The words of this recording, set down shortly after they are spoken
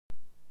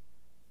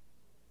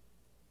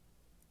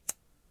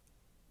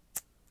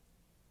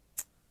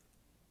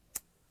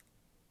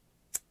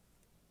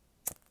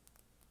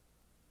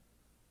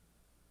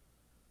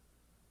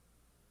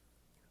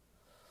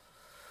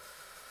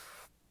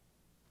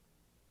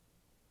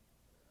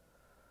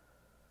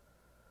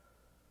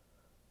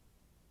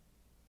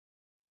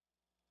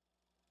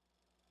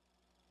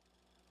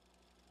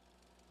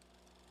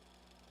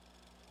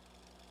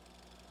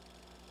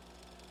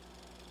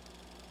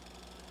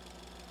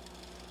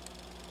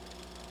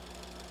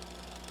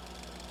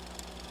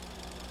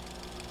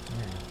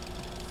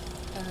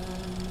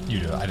You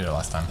do it. I did it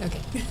last time.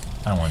 Okay.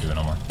 I don't want to do it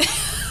no more.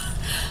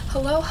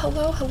 Hello,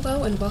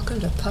 and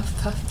welcome to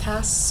Puff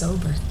Past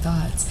Sober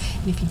Thoughts.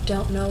 And if you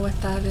don't know what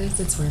that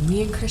is, it's where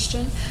me and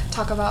Christian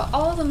talk about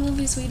all the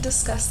movies we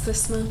discussed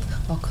this month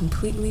while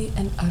completely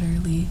and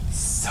utterly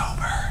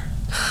sober.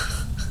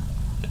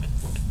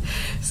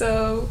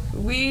 So,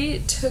 we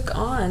took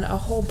on a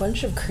whole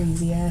bunch of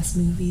crazy-ass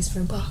movies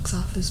for box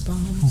office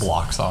bombs.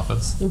 Box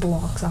office.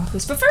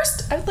 But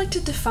first, I would like to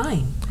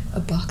define a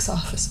box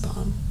office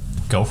bomb.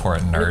 Go for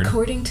it, nerd.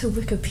 According to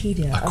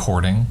Wikipedia.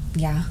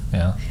 Yeah.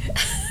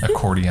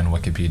 Accordion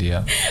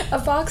Wikipedia. A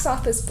box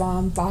office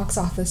bomb, box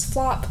office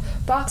flop,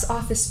 box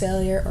office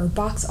failure, or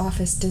box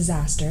office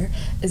disaster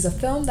is a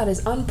film that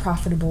is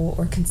unprofitable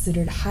or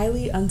considered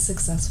highly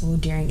unsuccessful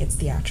during its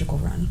theatrical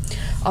run.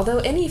 Although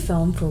any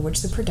film for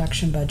which the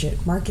production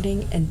budget,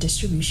 marketing, and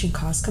distribution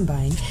costs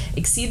combined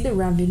exceed the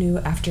revenue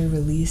after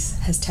release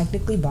has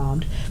technically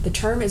bombed, the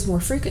term is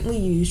more frequently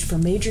used for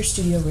major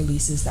studio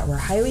releases that were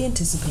highly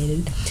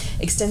anticipated,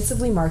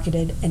 extensively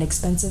marketed, and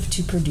expensive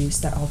to produce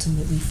that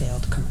ultimately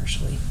failed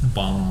commercially.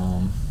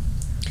 Bomb.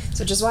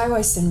 So just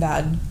why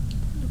Sinbad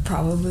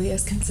probably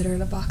is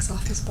considered a box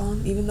office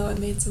bomb, even though it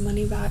made some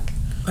money back.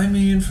 I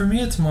mean, for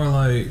me, it's more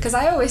like... Because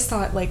I always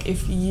thought, like,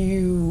 if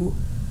you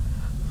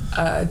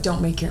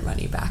don't make your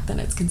money back, then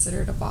it's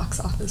considered a box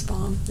office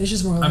bomb. It's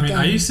just more like... I mean,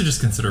 I used to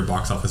just consider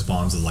box office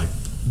bombs as, like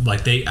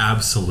they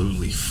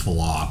absolutely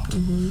flopped.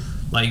 Mm-hmm.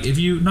 Like, if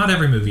you... Not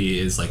every movie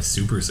is, like,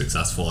 super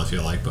successful, I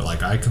feel like, but,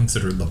 like, I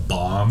consider the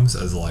bombs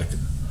as, like,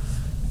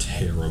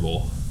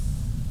 terrible.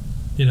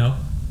 You know?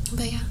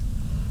 But yeah.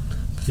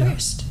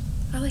 First,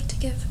 I like to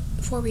give...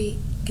 Before we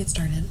get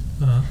started,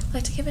 I'd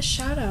like to give a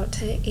shout out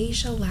to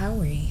Asia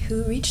Lowry,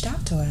 who reached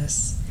out to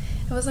us.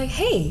 It was like,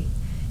 hey,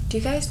 do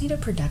you guys need a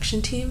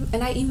production team?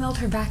 And I emailed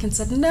her back and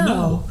said,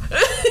 no.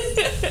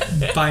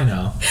 Bye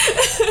now.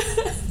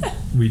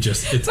 But she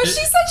said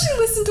she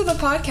listened to the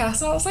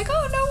podcast, and I was like,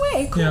 oh, no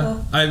way, cool.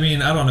 Yeah. I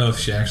mean, I don't know if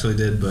she actually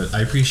did, but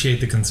I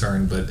appreciate the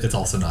concern, but it's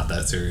also not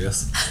that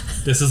serious.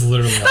 This is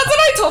literally That's what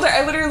I told her.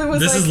 I literally was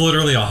This is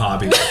literally a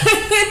hobby.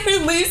 I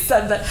literally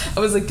said that.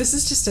 I was like, this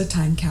is just a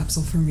time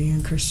capsule for me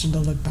and Christian to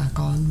look back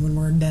on when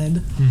we're dead.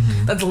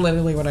 Mm-hmm. That's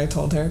literally what I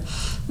told her.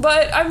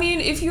 But, I mean,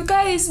 if you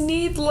guys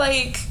need,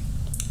 like...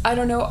 I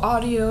don't know,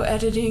 audio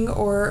editing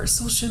or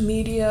social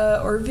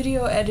media or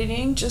video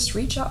editing, just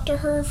reach out to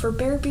her for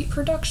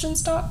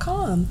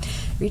bearbeatproductions.com.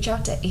 Reach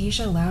out to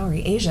Asia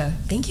Lowry. Asia,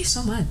 thank you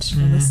so much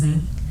for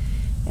listening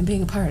and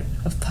being a part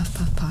of Puff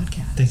Puff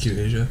Podcast. Thank you,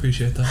 Asia.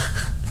 Appreciate that.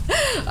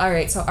 All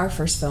right, so our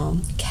first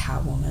film,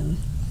 Catwoman.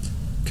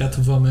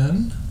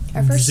 Catwoman.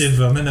 The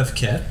Woman of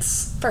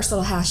Cats. First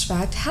little hash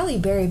fact, Halle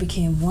Berry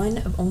became one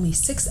of only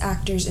 6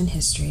 actors in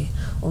history,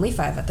 only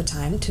 5 at the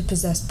time, to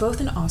possess both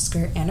an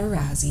Oscar and a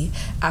Razzie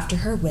after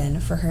her win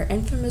for her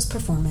infamous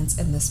performance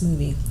in this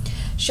movie.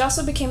 She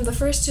also became the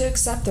first to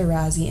accept the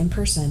Razzie in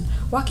person,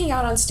 walking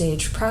out on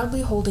stage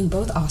proudly holding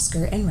both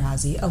Oscar and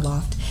Razzie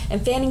aloft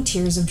and fanning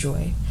tears of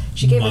joy.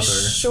 She gave a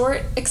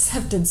short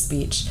acceptance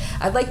speech.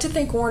 I'd like to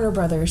thank Warner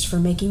Brothers for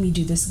making me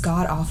do this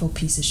god-awful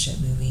piece of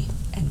shit movie.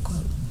 End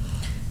quote.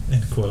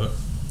 End quote.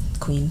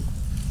 Queen.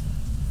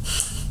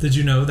 Did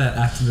you know that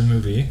after the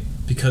movie,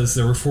 because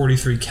there were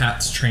 43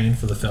 cats trained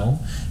for the film,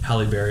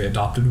 Halle Berry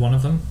adopted one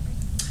of them?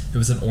 It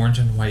was an orange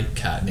and white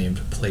cat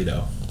named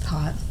Play-Doh.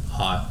 Hot.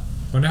 I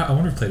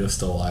wonder if Play-Doh's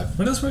still alive.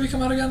 When did this movie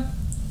come out again?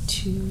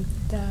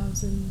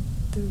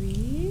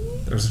 2003?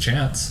 There's a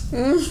chance.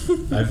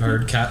 I've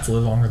heard cats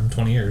live longer than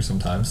 20 years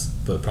sometimes,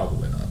 but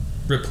probably not.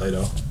 Rip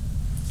Play-Doh.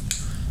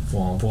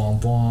 At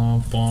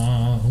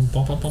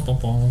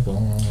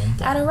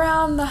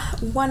around the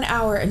 1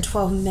 hour and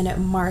 12-minute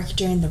mark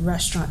during the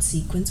restaurant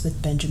sequence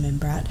with Benjamin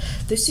Bratt,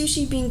 the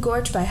sushi being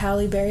gorged by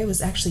Halle Berry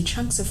was actually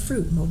chunks of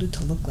fruit molded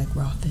to look like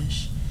raw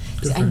fish.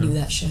 See, I knew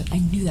that shit. I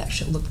knew that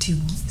shit looked too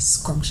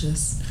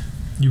scrumptious.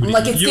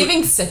 It's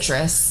giving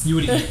citrus. You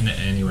would have eaten it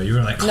anyway. You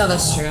were like, no,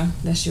 that's true.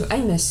 That's true. I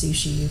miss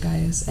sushi, you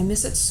guys. I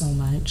miss it so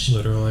much.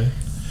 Literally.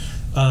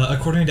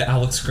 According to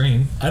Alex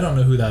Green, I don't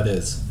know who that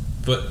is,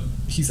 but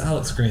he's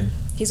Alex Green.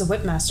 He's a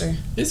whip master.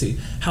 Is he?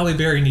 Halle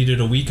Berry needed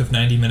a week of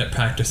 90-minute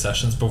practice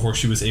sessions before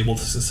she was able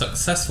to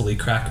successfully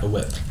crack a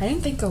whip. I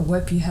didn't think a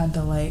whip you had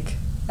to, like...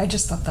 I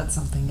just thought that's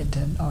something it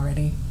did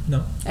already.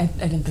 No. I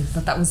didn't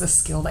think that was a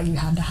skill that you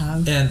had to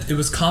have. And it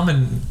was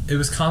common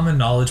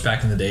knowledge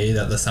back in the day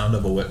that the sound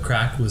of a whip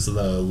crack was the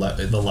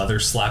leather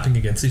slapping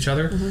against each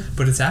other. Mm-hmm.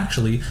 But it's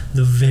actually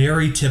the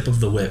very tip of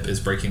the whip is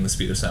breaking the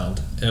speed of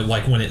sound.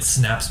 Like when it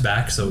snaps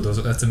back, so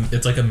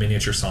it's like a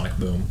miniature sonic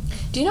boom.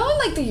 Do you know in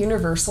like the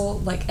Universal,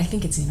 like I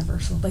think it's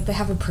Universal, like they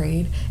have a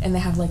parade and they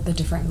have like the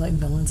different like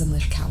villains and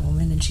there's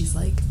Catwoman and she's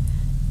like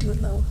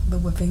doing the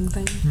whipping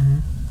thing. Mm-hmm.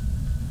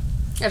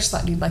 I just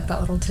thought you'd like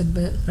that little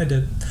tidbit. I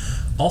did.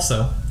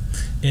 Also,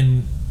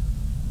 I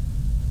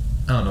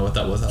don't know what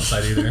that was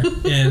outside either.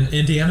 In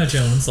Indiana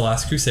Jones, The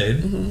Last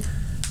Crusade,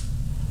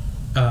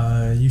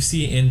 You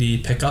see Indy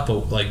pick up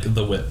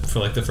the whip for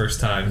like the first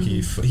time.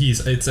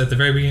 Mm-hmm. It's at the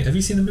very beginning. Have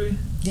you seen the movie?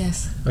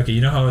 Yes. Okay,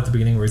 you know how at the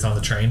beginning where he's on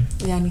the train?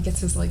 Yeah, and he gets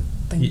his like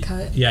thing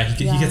cut. Yeah,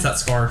 he gets that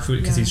scarf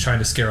because he's trying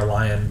to scare a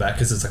lion back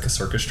because it's like a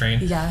circus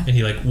train. Yeah. And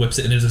he like whips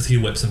it, and he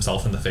whips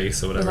himself in the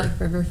face or whatever. Or like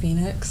River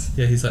Phoenix.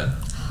 Yeah, he's like.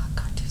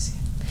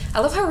 I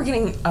love how we're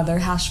getting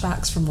other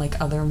hashbacks from like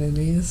other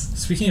movies.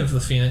 Speaking of the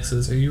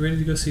Phoenixes, are you ready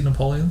to go see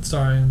Napoleon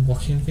starring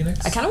Joaquin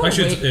Phoenix? I kind of want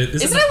to wait.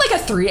 Isn't it like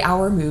a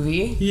 3-hour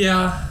movie?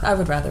 Yeah. I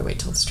would rather wait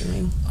till it's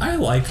streaming. I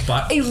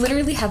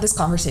literally had this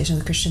conversation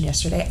with Christian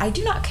yesterday. I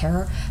do not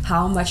care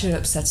how much it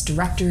upsets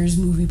directors,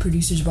 movie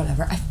producers,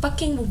 whatever. I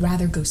fucking would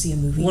rather go see a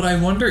movie. What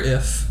I wonder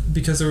if,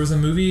 because there was a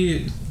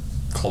movie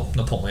called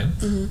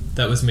Napoleon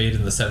that was made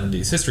in the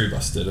 70s. History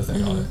Buffs did a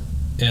thing on it.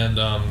 And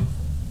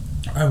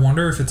I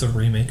wonder if it's a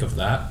remake of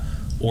that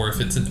or if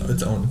it's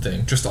its own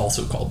thing, just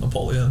also called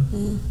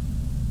Napoleon.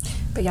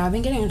 But yeah, I've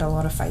been getting into a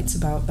lot of fights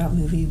about that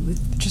movie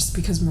just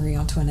because Marie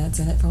Antoinette's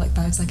in it for like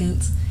 5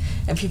 seconds.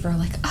 And people are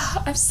like,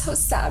 I'm so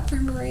sad for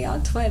Marie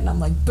Antoinette. And I'm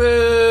like,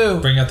 boo!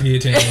 Bring out the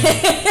guillotine.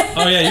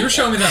 Oh yeah, you were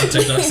showing me that on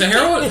TikTok.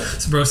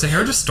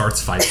 Sahara just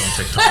starts fights on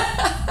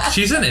TikTok.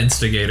 She's an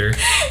instigator.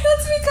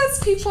 That's because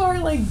people are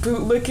like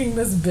bootlicking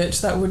this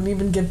bitch that wouldn't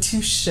even give 2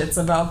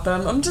 shits about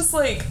them. I'm just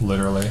like...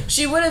 Literally.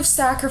 She would have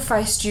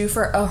sacrificed you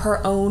for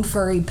her own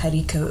furry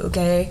petticoat,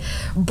 okay?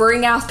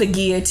 Bring out the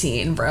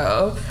guillotine,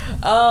 bro.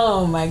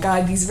 Oh my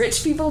god, these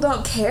rich people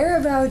don't care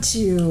about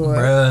you.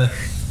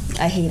 Bruh.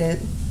 I hate it.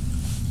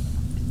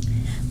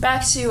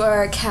 Back to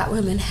our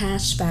Catwoman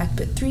hashback,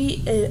 but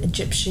 3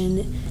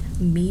 Egyptian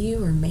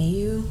Mew,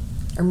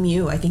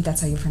 I think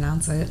that's how you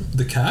pronounce it.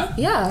 The cat?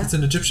 Yeah. It's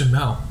an Egyptian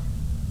Mao.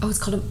 Oh, it's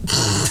called a...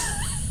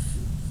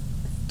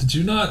 Did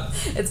you not...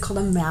 It's called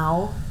a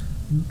Mao.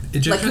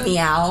 Like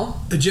meow.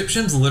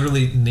 Egyptians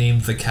literally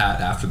named the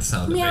cat after the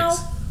sound meow. It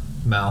makes.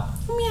 Mao.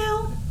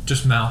 Meow.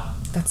 Just Mao.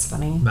 That's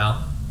funny.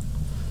 Mao.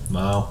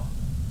 Mao.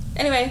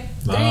 Anyway,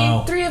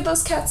 three of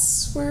those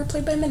cats were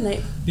played by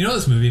Midnight. You know what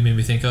this movie made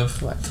me think of?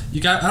 What?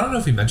 I don't know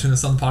if we mentioned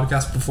this on the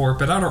podcast before,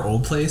 but at our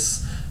old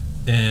place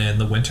in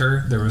the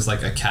winter, there was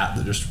like a cat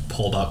that just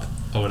pulled up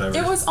or whatever.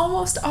 It was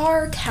almost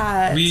our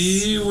cat.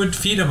 We would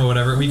feed him or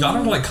whatever. We got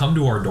him to like come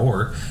to our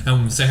door,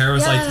 and Sahara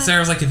was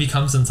like, if he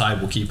comes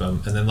inside, we'll keep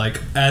him. And then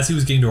like as he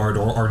was getting to our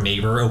door, our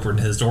neighbor opened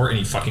his door and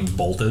he fucking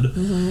bolted.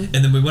 And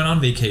then we went on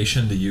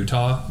vacation to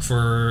Utah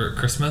for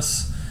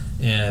Christmas.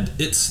 And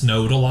it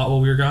snowed a lot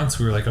while we were gone,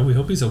 so we were like, "Oh, we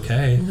hope he's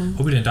okay.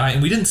 Hope he didn't die."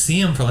 And we didn't see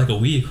him for like a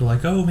week. We're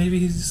like, "Oh, maybe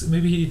he's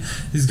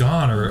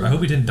gone," or "I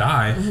hope he didn't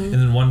die." And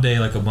then one day,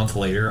 like a month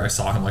later, I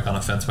saw him like on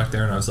a fence back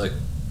there, and I was like,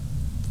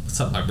 "What's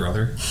up, my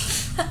brother?"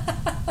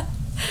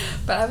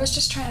 But I was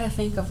just trying to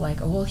think of like,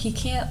 well, he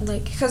can't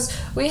like, because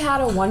we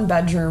had a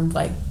 1-bedroom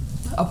like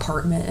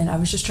apartment, and I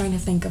was just trying to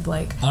think of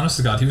like, honest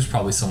to God, he was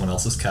probably someone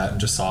else's cat and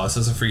just saw us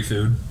as a free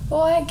food.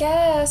 Well, I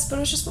guess, but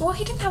it was just, well,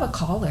 he didn't have a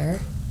collar.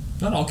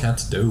 Not all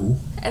cats do.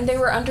 And they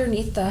were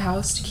underneath the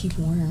house to keep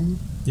warm.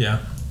 Yeah.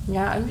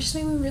 Yeah, it just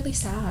made me really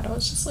sad. I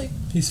was just like...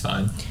 He's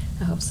fine.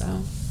 I hope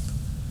so.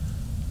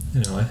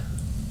 Anyway.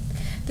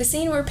 The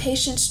scene where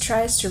Patience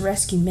tries to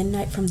rescue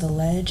Midnight from the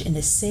ledge and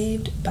is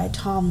saved by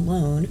Tom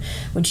Lone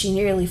when she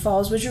nearly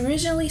falls was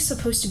originally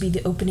supposed to be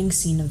the opening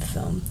scene of the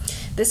film.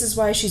 This is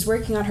why she's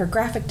working on her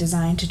graphic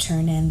design to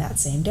turn in that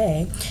same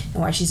day,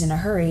 and why she's in a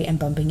hurry and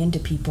bumping into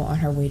people on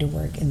her way to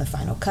work in the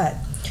final cut.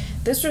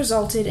 This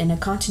resulted in a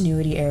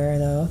continuity error,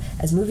 though,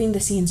 as moving the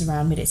scenes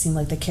around made it seem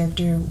like the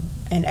character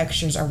and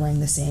extras are wearing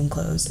the same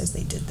clothes as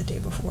they did the day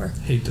before.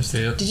 Hate to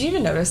say it. Did you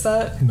even notice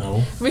that?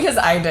 No. Because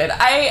I did.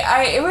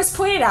 It was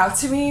pointed out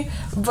to me,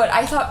 but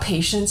I thought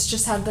Patience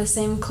just had the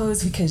same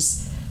clothes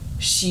because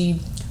she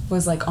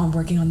was, like,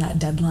 working on that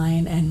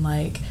deadline and,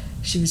 like,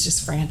 she was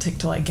just frantic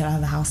to, like, get out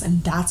of the house,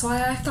 and that's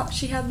why I thought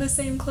she had the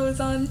same clothes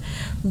on.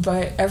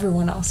 But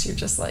everyone else, you're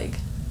just like...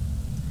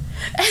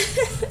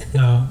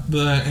 No,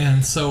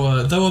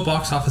 though a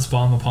box office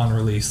bomb upon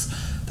release,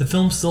 the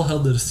film still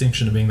held the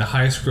distinction of being the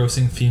highest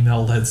grossing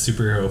female-led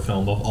superhero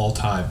film of all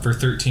time for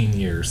 13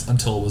 years,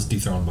 until it was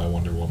dethroned by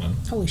Wonder Woman.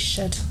 Holy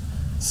shit.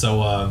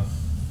 So,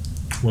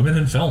 women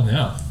in film,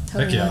 yeah.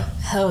 Heck yeah.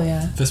 Hell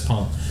yeah. Fist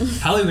pump.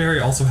 Halle Berry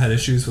also had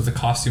issues with the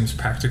costume's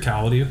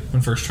practicality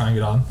when first trying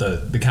it on,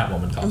 the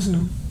Catwoman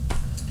costume.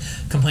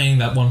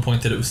 Complaining at one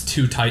point that it was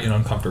too tight and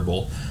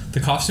uncomfortable. The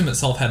costume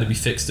itself had to be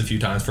fixed a few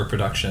times for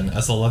production,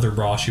 as the leather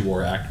bra she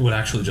wore would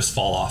actually just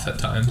fall off at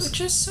times.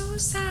 Which is so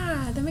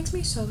sad. That makes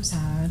me so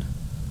sad.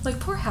 Like,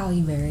 poor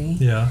Halle Berry.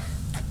 Yeah.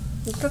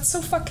 That's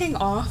so fucking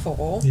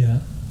awful.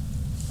 Yeah.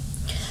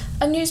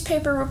 A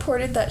newspaper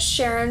reported that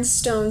Sharon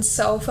Stone's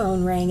cell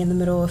phone rang in the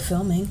middle of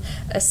filming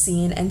a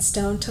scene, and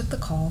Stone took the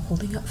call,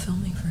 holding up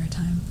filming for a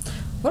time.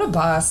 What a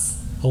boss.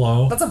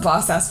 Hello? That's a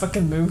boss-ass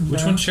fucking move,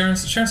 Which one? Sharon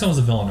Stone was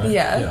a villain, right?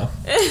 Yeah.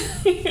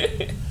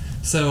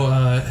 So,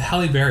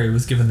 Halle Berry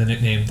was given the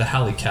nickname the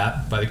Halle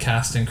Cat by the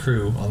cast and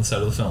crew on the set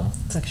of the film.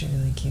 It's actually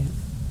really cute.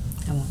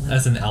 I won't lie.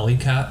 As an alley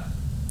cat?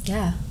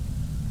 Yeah.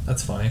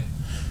 That's funny.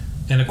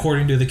 And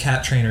according to the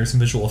cat trainers and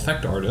visual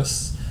effect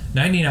artists,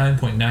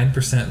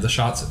 99.9% of the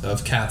shots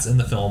of cats in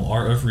the film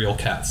are of real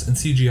cats, and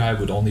CGI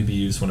would only be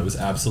used when it was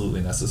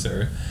absolutely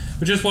necessary.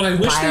 Which is what I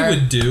wish they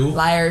would do.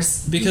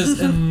 Liars. Because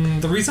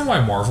the reason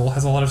why Marvel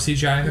has a lot of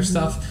CGI in their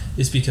stuff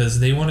is because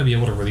they want to be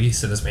able to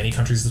release in as many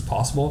countries as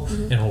possible,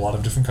 and a lot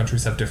of different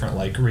countries have different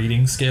like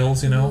rating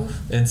scales, you know?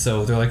 And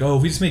so they're like, oh,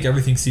 if we just make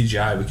everything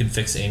CGI, we can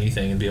fix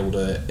anything and be able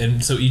to...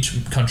 And so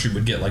each country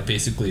would get like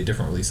basically a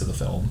different release of the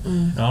film.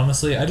 And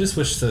honestly, I just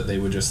wish that they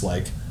would just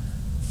like...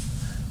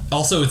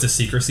 Also, it's a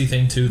secrecy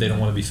thing too. They don't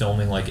want to be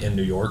filming like in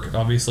New York,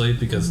 obviously,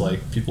 because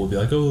like people would be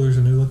like, "Oh, there's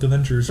a new like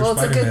Avengers or Spider-Man."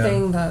 Well, it's a good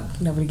thing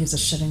that nobody gives a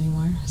shit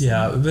anymore. So.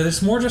 Yeah, but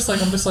it's more just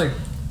like I'm just like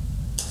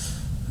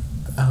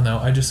I don't know.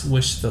 I just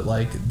wish that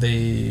like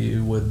they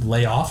would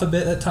lay off a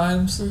bit at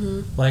times.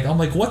 Like I'm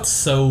like, what's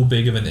so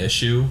big of an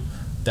issue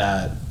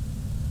that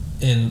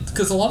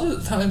because a lot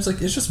of the times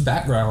like it's just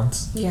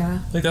backgrounds. Yeah.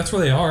 Like that's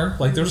where they are.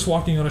 Like they're just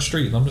walking on a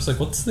street, and I'm just like,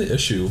 what's the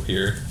issue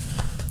here?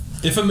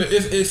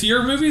 If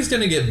your movie's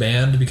gonna get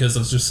banned because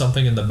of just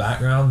something in the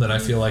background, then I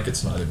feel like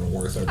it's not even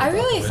worth it. I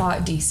really thought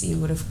DC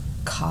would have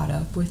caught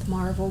up with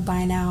Marvel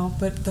by now,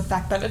 but the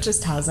fact that it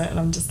just hasn't, and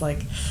I'm just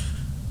like,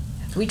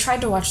 we tried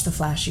to watch The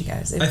Flash, you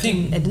guys. I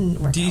think it didn't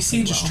work.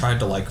 DC just tried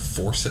to like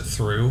force it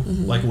through,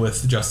 like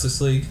with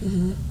Justice League,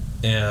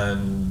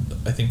 and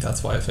I think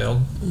that's why it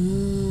failed.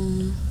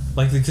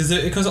 Like because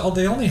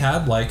they only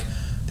had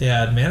they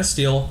had Man of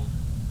Steel,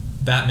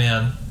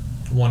 Batman,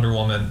 Wonder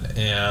Woman,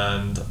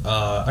 and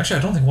actually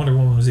I don't think Wonder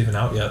Woman was even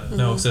out yet.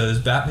 No, so it was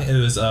Batman. It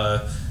was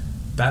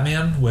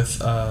Batman with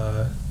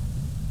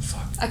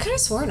fuck. I could have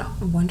sworn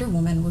Wonder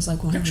Woman was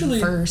like one of the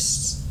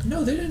first.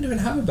 No, they didn't even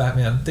have a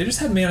Batman. They just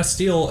had Man of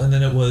Steel, and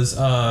then it was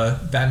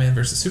Batman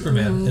versus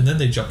Superman, and then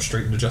they jumped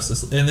straight into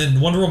Justice. And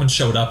then Wonder Woman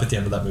showed up at the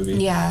end of that movie.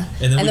 Yeah,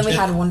 and then we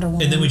had Wonder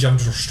Woman, and then we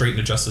jumped straight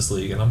into Justice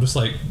League, and I'm just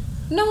like,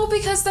 no,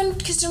 because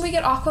didn't we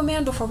get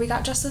Aquaman before we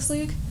got Justice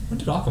League? When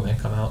did Aquaman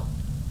come out?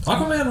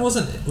 Aquaman was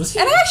he?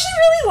 And I actually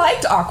really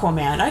liked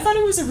Aquaman. I thought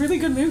it was a really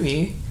good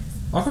movie.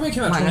 Aquaman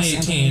came out in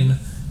 2018.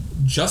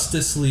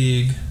 Justice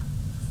League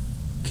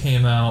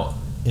came out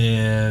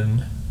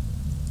in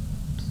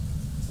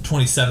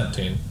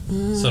 2017.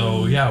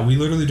 So yeah, we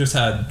literally just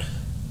had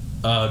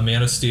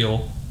Man of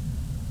Steel,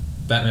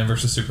 Batman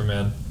versus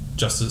Superman,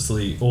 Justice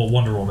League,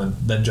 Wonder Woman,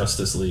 then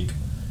Justice League,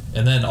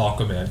 and then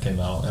Aquaman came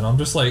out. And I'm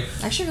just like,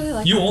 I actually really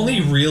like. You only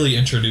really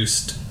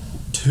introduced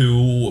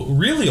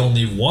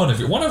only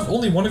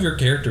one of your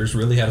characters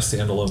really had a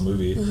standalone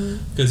movie,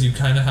 because you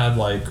kind of had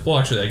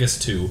actually I guess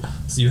two.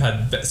 So you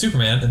had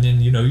Superman, and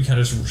then you kind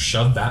of just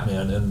shoved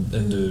Batman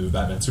into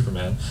Batman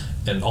Superman,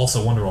 and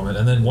also Wonder Woman,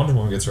 and then Wonder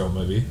Woman gets her own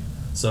movie.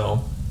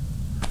 So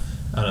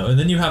I don't know. And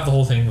then you have the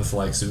whole thing with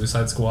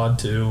Suicide Squad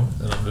too,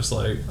 and I'm just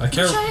like, I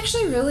care. Which I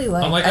actually really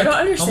like. I don't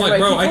understand. I'm like,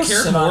 bro, I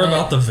care more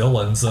about the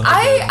villains than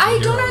I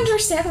don't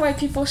understand why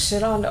people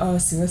shit on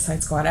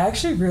Suicide Squad. I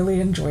actually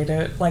really enjoyed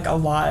it a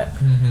lot.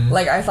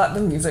 Like I thought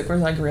the music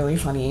was really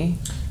funny.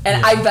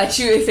 And I bet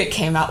you if it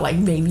came out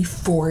maybe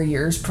 4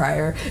 years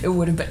prior,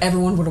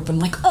 everyone would have been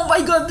like, oh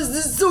my god, this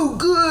is so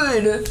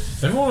good.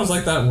 Everyone was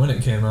like that when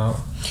it came out.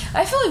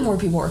 I feel like more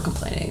people were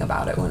complaining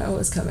about it when it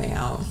was coming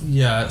out.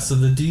 Yeah, so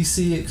the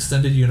DC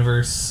Extended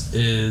Universe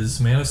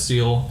is Man of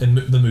Steel, in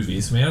the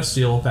movies, Man of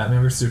Steel,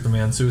 Batman vs.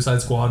 Superman,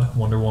 Suicide Squad,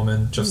 Wonder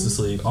Woman, Justice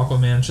League,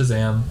 Aquaman,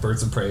 Shazam,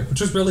 Birds of Prey,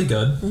 which is really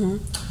good.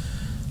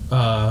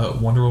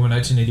 Wonder Woman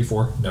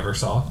 1984, never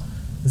saw.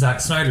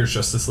 Zack Snyder's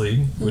Justice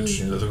League, which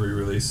the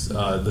re-release,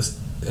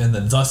 and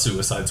then The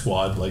Suicide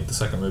Squad, the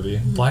second movie,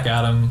 Black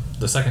Adam,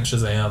 the second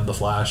Shazam, The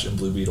Flash, and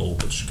Blue Beetle,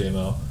 which came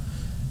out.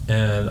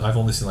 And I've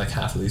only seen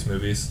half of these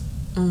movies.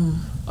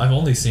 I've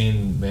only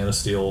seen Man of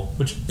Steel,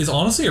 which is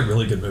honestly a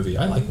really good movie.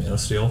 I like Man of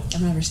Steel.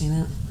 I've never seen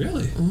it.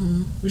 Really?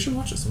 We should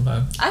watch it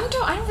sometime. I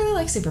don't really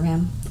like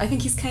Superman. I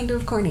think he's kind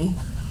of corny.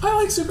 I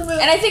like Superman.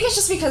 And I think it's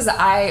just because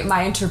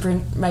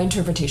my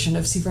interpretation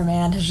of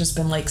Superman has just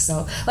been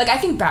so I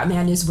think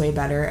Batman is way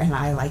better, and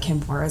I like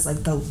him more as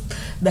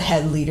the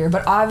head leader.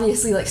 But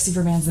obviously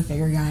Superman's the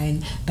bigger guy,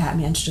 and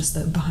Batman's just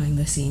the behind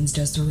the scenes,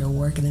 does the real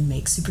work, and then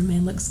makes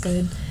Superman looks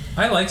good.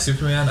 I like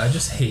Superman. I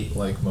just hate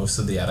most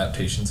of the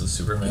adaptations of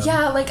Superman.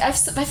 Yeah, I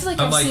feel like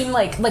I've seen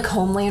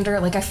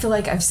Homelander. I feel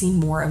like I've seen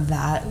more of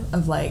that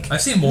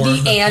I've seen more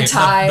of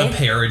the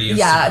parody of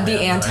Superman.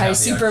 The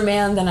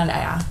anti-Superman than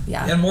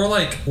and more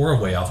we're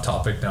way off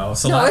topic now.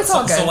 So no, it's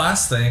all good. So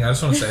last thing I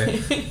just want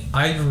to say,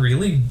 I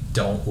really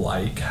don't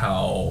like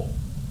how,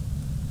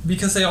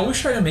 because they always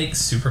try to make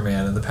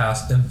Superman in the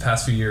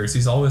past few years,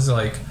 he's always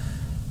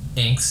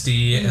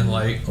angsty and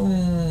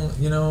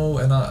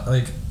and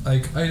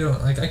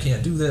I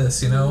can't do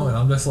this, and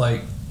I'm just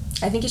I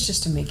think it's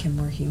just to make him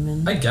more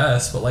human. I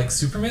guess, but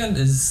Superman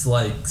is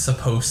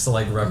supposed to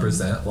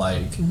represent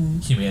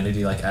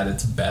humanity at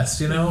its best,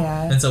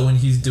 Yeah. And so when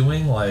he's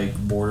doing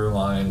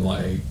borderline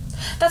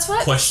that's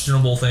why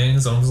questionable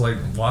things, I'm just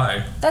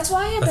why? That's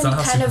why I've been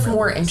kind of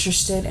more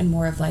interested in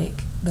more of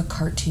the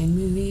cartoon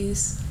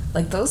movies.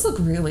 Those look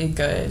really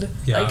good.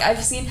 Yeah.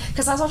 I've seen,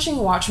 because I was watching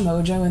Watch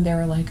Mojo, and they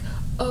were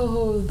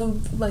oh, the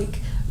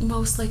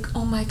most like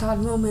oh my god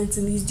moments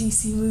in these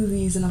DC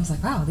movies, and I was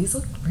like, wow, these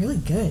look really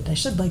good. I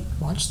should like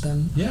watch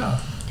them. Yeah.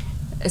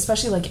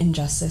 Especially like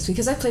Injustice,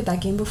 because I played that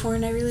game before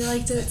and I really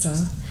liked it. So.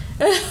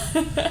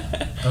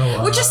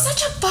 Which is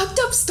such a fucked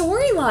up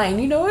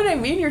storyline, you know what I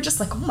mean? You're just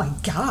like, oh my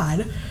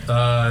god.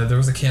 There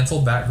was a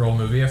canceled Batgirl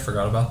movie. I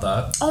forgot about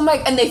that. Oh my,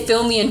 and they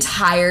filmed the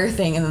entire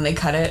thing and then they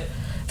cut it.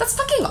 That's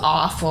fucking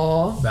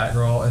awful.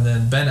 Batgirl, and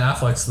then Ben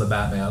Affleck's The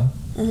Batman.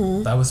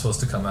 Mm-hmm. That was supposed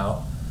to come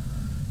out.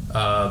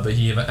 But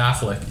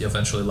Affleck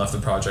eventually left the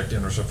project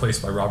and was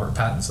replaced by Robert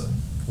Pattinson,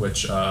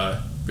 which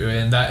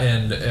and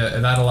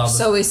that allowed.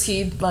 So is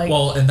he like?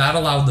 Well, and that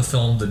allowed the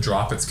film to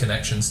drop its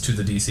connections to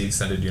the DC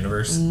extended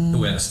universe and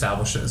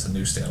established it as a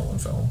new standalone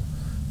film,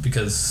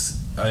 because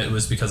it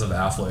was because of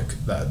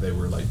Affleck that they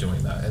were like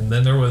doing that. And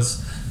then there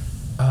was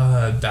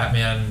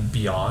Batman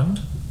Beyond,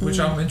 which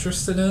I'm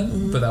interested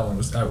in, but that one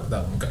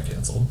got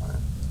canceled.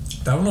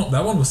 That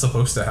one was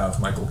supposed to have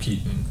Michael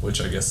Keaton,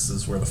 which I guess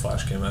is where the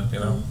Flash came in, you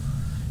know.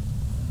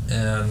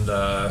 And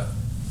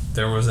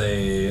there was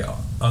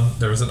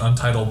an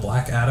untitled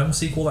Black Adam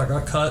sequel that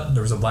got cut.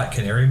 There was a Black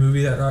Canary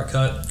movie that got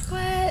cut.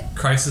 What?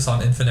 Crisis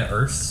on Infinite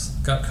Earths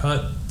got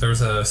cut. There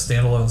was a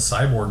standalone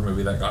Cyborg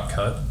movie that got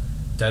cut.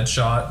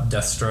 Deadshot,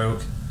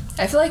 Deathstroke.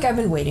 I feel like I've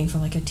been waiting for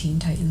like a Teen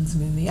Titans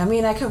movie. I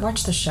mean, I could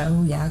watch the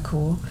show. Yeah,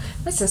 cool.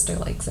 My sister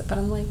likes it, but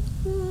I'm like,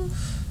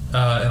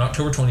 In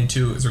October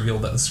 22, it was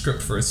revealed that the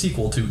script for a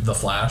sequel to The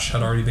Flash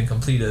had already been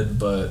completed,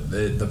 but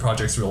the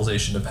project's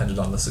realization depended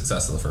on the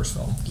success of the first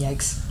film.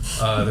 Yikes.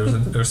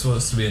 There was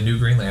supposed to be a new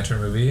Green Lantern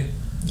movie.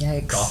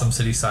 Yikes. Gotham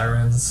City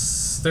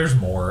Sirens. There's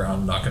more.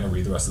 I'm not going to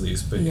read the rest of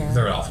these, but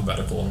they're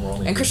alphabetical and we're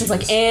only. And Christian's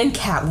like, and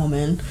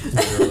Catwoman.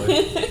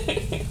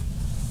 Literally.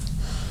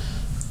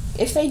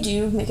 If they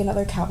do make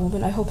another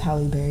Catwoman, I hope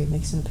Halle Berry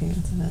makes an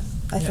appearance in it.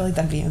 I feel like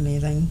that'd be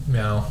amazing.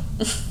 Meow.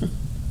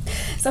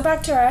 So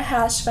back to our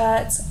hash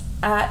facts.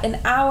 At 1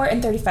 hour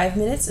and 35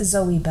 minutes,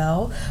 Zoe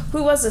Bell,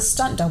 who was a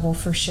stunt double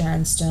for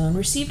Sharon Stone,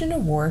 received an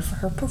award for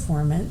her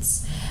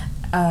performance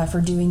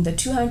for doing the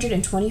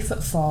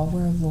 220-foot fall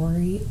where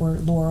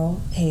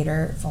Laurel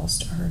Hayter falls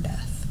to her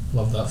death.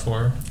 Love that for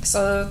her.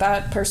 So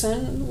that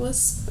person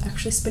was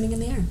actually spinning in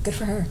the air. Good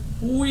for her.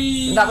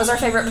 Whee! That was our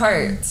favorite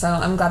part, so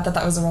I'm glad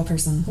that was a real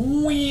person.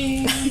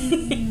 Whee!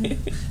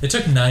 It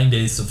took 9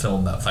 days to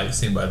film that fight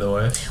scene, by the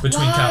way,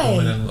 between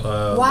Catwoman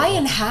and. Why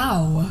and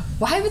how?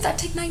 Why would that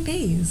take 9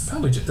 days?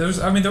 Probably. There was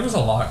a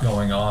lot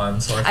going on.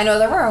 So I know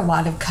there were a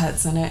lot of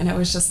cuts in it, and it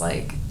was just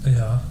like.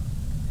 Yeah.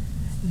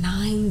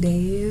 9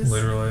 days.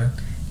 Literally.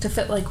 To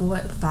fit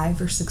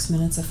 5 or 6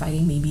 minutes of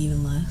fighting, maybe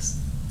even less.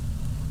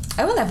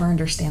 I will never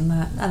understand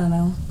that. I don't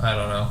know. I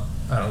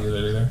don't get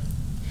it either.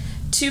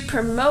 To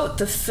promote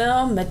the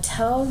film,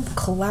 Mattel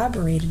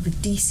collaborated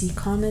with DC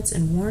Comics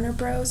and Warner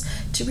Bros.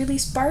 To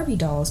release Barbie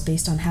dolls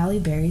based on Halle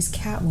Berry's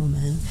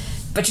Catwoman.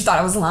 But you thought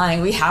I was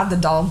lying. We had the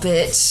doll,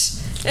 bitch.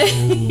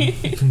 Ooh,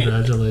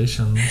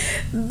 congratulations.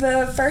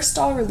 The first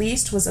doll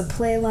released was a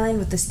play line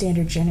with the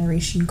standard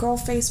generation girl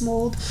face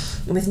mold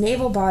with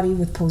navel body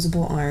with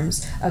posable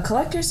arms. A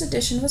collector's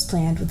edition was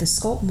planned with the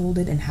sculpt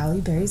molded in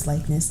Halle Berry's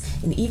likeness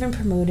and even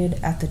promoted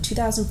at the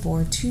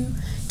 2004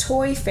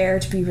 Toy Fair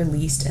to be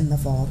released in the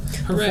fall.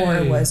 Hooray. Before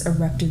it was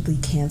abruptly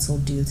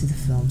canceled due to the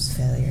film's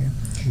failure.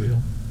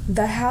 Real.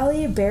 The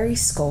Halle Berry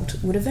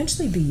sculpt would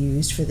eventually be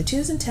used for the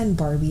 2010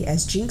 Barbie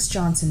as Jinx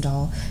Johnson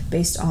doll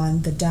based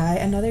on The Die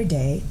Another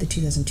Day, the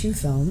 2002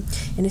 film,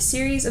 and a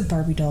series of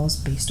Barbie dolls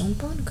based on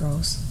Bond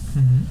girls.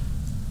 Mm-hmm.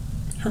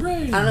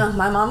 Hooray! I don't know,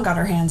 my mom got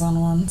her hands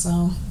on one,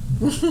 so...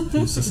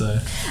 Who's to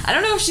say? I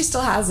don't know if she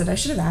still has it. I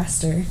should have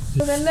asked her.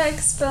 So the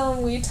next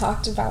film we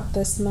talked about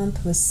this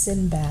month was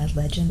Sinbad,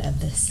 Legend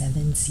of the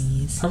Seven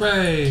Seas.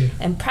 Hooray!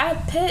 And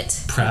Brad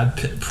Pitt. Brad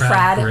Pitt.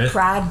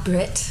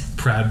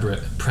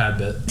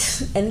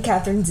 And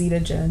Catherine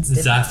Zeta-Jones.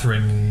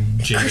 Zathrin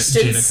Jada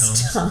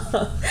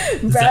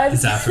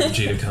Cones. Zathrin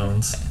Jada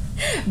Cones.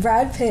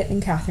 Brad Pitt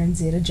and Catherine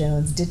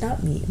Zeta-Jones did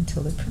not meet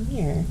until the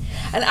premiere.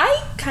 And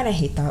I kind of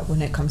hate that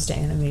when it comes to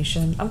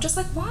animation. I'm just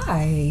like,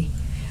 why?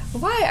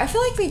 Why? I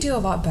feel like they do a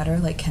lot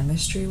better,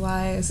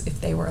 chemistry-wise,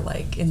 if they were,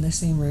 in the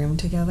same room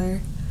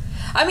together.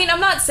 I mean, I'm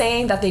not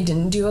saying that they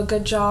didn't do a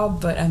good job,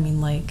 but, I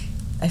mean,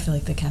 I feel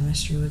like the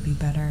chemistry would be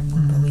better and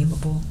more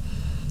believable.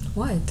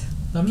 What?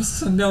 I'm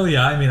just... No,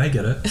 yeah, I mean, I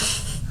get it.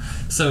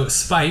 So,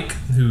 Spike,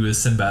 who is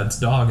Sinbad's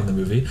dog in the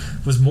movie,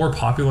 was more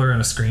popular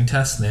in a screen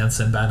test than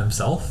Sinbad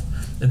himself,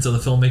 and so the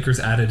filmmakers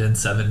added in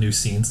 7 new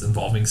scenes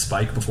involving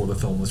Spike before the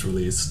film was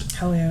released.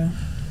 Hell yeah.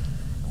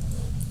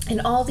 In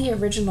all the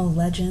original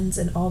legends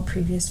and all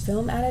previous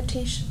film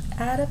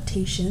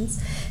adaptations,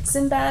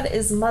 Sinbad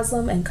is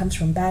Muslim and comes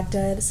from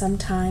Baghdad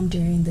sometime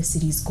during the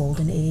city's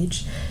golden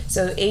age,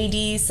 so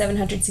AD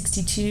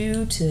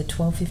 762 to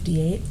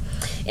 1258.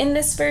 In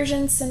this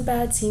version,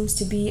 Sinbad seems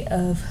to be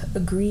of a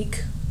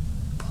Greek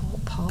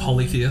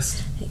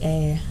polytheist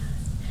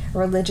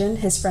religion.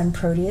 His friend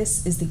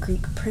Proteus is the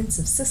Greek prince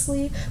of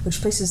Sicily,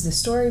 which places the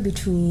story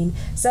between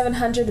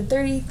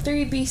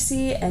 733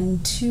 BC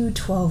and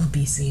 212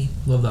 BC.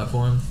 Love that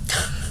for him.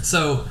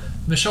 So,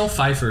 Michelle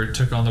Pfeiffer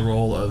took on the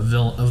role of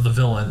the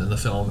villain in the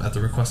film at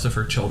the request of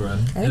her children.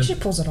 I think she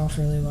pulls it off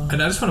really well.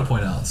 And I just want to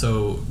point out,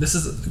 so this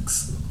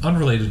is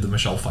unrelated to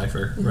Michelle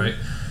Pfeiffer, right?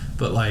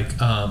 But like,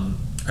 I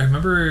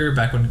remember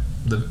back when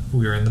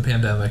we were in the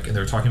pandemic and they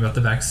were talking about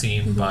the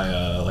vaccine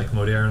by like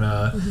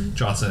Moderna,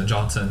 Johnson &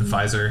 Johnson,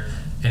 Pfizer.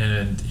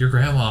 And your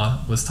grandma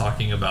was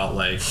talking about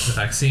like the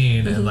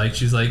vaccine and like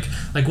she's like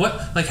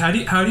what, like how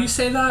do you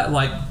say that,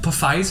 like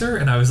Pfizer?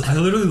 And I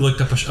literally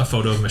looked up a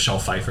photo of Michelle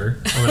Pfeiffer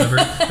or whatever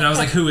and I was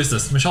like, who is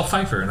this? Michelle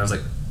Pfeiffer. And I was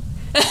like,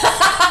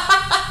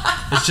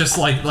 it's just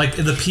like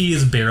the P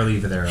is barely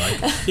even there. Like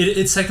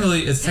it's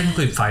technically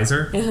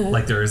Pfizer.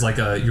 Like there is like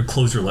you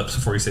close your lips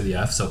before you say the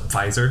F, so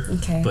Pfizer.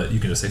 Okay. But you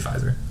can just say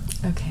Pfizer.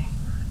 Okay.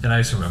 And I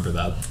just remember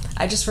that.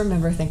 I just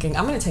remember thinking,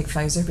 I'm going to take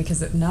Pfizer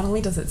because not only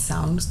does it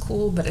sound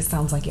cool, but it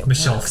sounds like it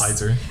Michelle works.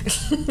 Pfizer.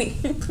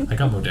 I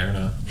got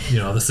Moderna. You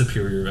know, the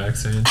superior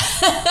vaccine.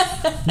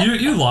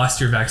 You lost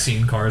your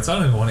vaccine cards. I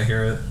don't even want to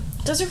hear it.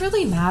 Does it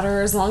really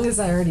matter as long as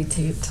I already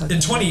took it? In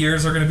 20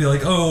 years, they're going to be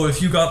like, oh,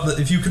 if you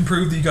can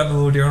prove that you got the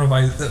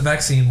Moderna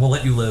vaccine, we'll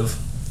let you live.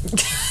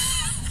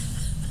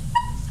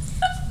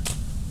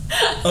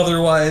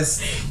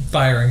 Otherwise,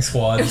 firing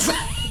squads.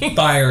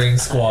 Firing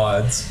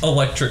squads.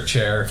 Electric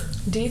chair.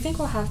 Do you think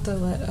we'll have to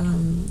let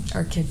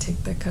our kid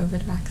take the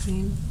COVID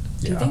vaccine?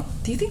 Do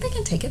you think they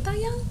can take it that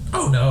young?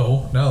 Oh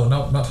no,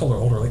 not till they're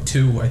older. Like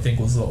 2, I think,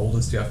 was the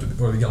oldest you have to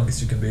be, or the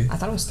youngest you can be. I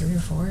thought it was 3 or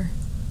 4.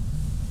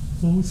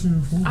 What was 3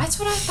 or 4? That's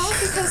what I thought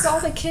because all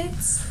the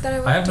kids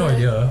that I have no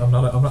idea. I'm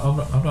not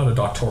a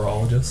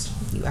doctorologist.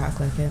 You act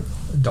like it.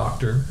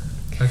 Doctor.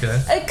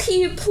 Okay. A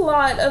key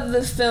plot of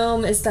the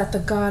film is that the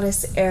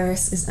goddess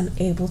Eris is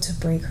unable to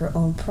break her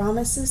own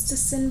promises to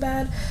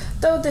Sinbad,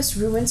 though this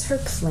ruins her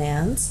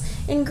plans.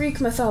 In Greek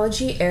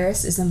mythology,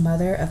 Eris is the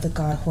mother of the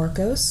god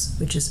Horkos,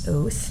 which is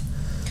oath.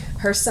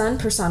 Her son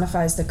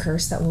personifies the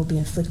curse that will be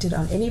inflicted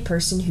on any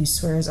person who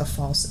swears a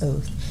false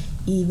oath.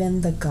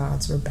 Even the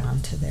gods were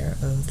bound to their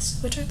oaths,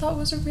 which I thought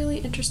was a really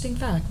interesting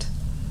fact.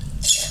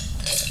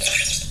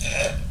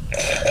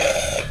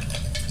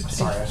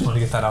 Sorry, I just wanted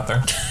to get that out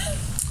there.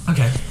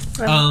 Okay.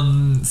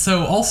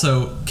 So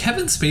also,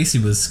 Kevin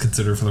Spacey was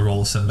considered for the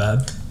role of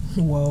Sinbad.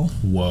 Whoa.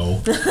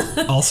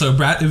 Also,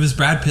 it was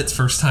Brad Pitt's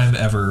first time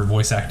ever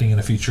voice acting in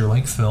a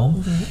feature-length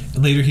film.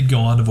 Later, he'd go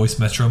on to voice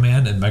Metro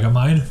Man and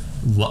Megamind.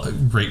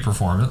 Great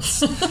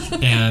performance.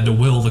 And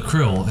Will the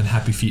Krill in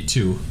Happy Feet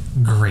 2.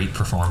 Great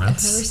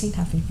performance. I've never seen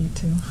Happy Feet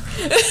 2.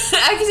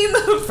 I've seen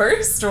the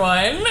first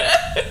one.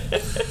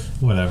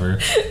 Whatever.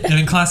 And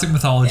in classic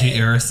mythology,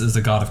 Eris is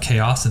the god of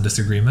chaos and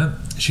disagreement.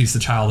 She's the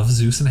child of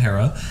Zeus and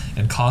Hera,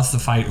 and caused the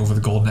fight over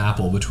the golden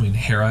apple between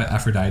Hera,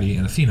 Aphrodite,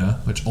 and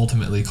Athena, which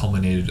ultimately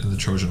culminated in the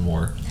Trojan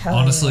War.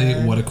 Honestly,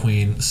 what a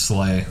queen.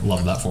 Slay.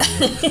 Love that for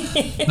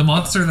you. The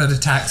monster that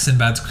attacked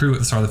Sinbad's crew at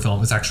the start of the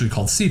film is actually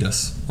called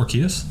Cetus. Or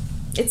Cetus?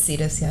 It's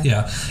Cetus, yeah.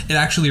 Yeah. It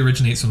actually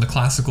originates from the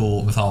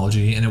classical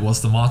mythology, and it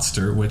was the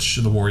monster which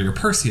the warrior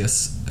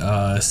Perseus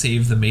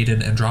saved the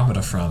maiden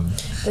Andromeda from.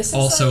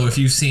 Also, if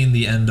you've seen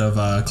the end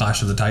of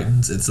Clash of the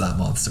Titans, it's that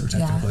monster,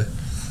 technically.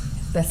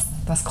 Yeah.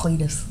 That's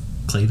Cletus.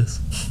 Cletus?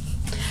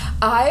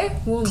 I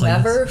will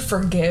never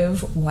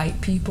forgive white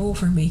people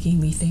for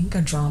making me think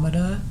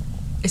Andromeda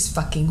is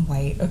fucking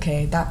white.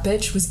 Okay, that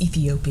bitch was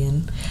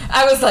Ethiopian.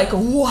 I was like,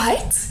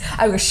 what?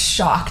 I was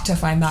shocked to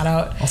find that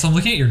out. Also, I'm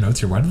looking at your notes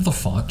here. Why did the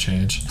font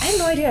change? I have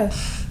no idea.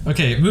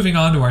 Okay, moving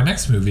on to our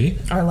next movie.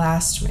 Our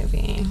last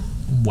movie.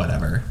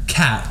 Whatever.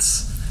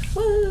 Cats.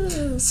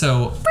 Woo.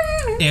 So,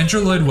 Andrew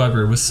Lloyd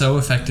Webber was so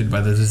affected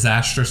by the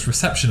disastrous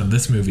reception of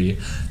this movie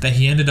that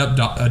he ended up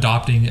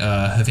adopting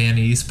a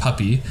Havanese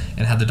puppy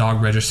and had the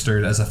dog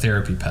registered as a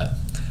therapy pet.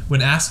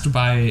 When asked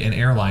by an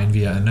airline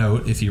via a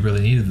note if he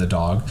really needed the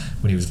dog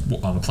when he was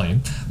on a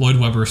plane, Lloyd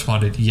Webber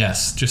responded,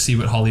 "Yes, just see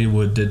what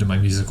Hollywood did to my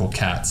musical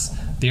Cats."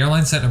 The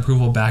airline sent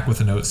approval back with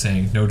a note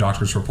saying, "No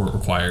doctor's report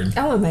required."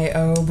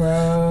 LMAO,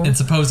 bro. And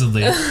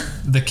supposedly,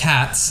 the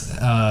cats...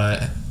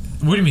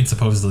 what do you mean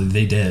supposedly?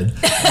 They did.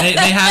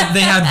 They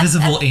had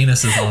visible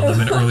anuses on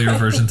them in earlier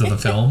versions of the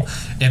film,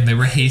 and they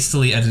were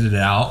hastily edited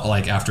out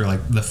like after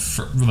like the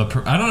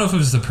I don't know if it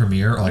was the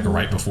premiere or like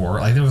right before.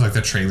 I think it was like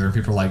the trailer, and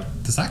people were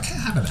like, "Does that cat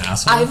have an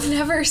asshole?" I've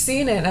never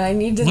seen it, and I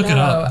need to Look know. it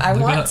up. I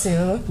want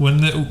to.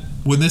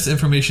 When this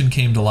information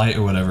came to light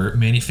or whatever,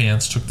 many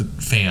fans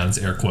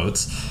air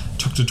quotes,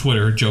 took to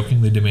Twitter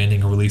jokingly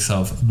demanding a release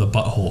of the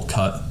butthole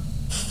cut.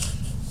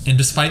 And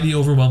despite the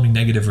overwhelming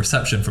negative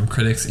reception from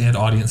critics and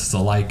audiences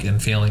alike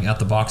and failing at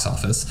the box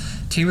office,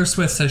 Taylor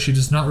Swift says she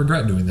does not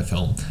regret doing the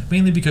film,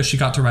 mainly because she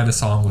got to write a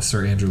song with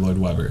Sir Andrew Lloyd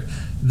Webber.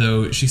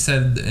 Though she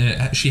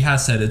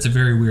has said it's a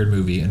very weird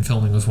movie, and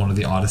filming was one of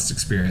the oddest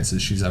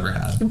experiences she's ever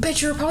had. But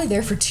you were probably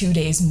there for 2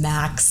 days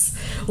max.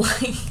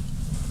 Like,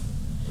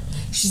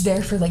 she's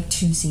there for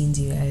 2 scenes,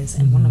 you guys,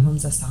 and one of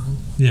them's a song.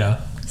 Yeah.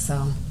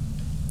 So...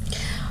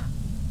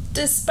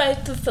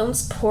 Despite the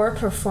film's poor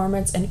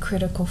performance and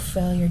critical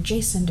failure,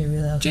 Jason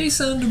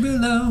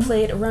Derulo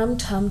played Rum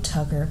Tum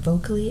Tugger,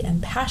 vocally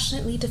and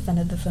passionately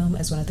defended the film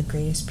as one of the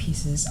greatest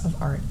pieces of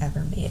art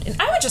ever made.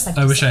 And I would just like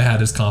to I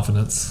had his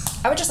confidence.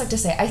 I would just like to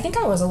say, I think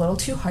I was a little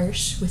too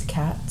harsh with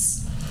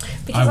Cats.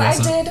 Because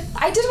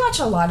I did watch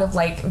a lot of,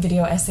 like,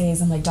 video essays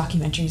and, like,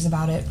 documentaries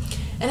about it.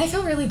 And I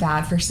feel really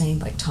bad for saying,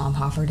 like, Tom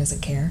Hoffer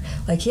doesn't care.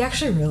 Like, he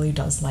actually really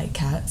does like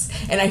Cats.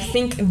 And I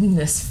think in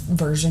this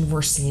version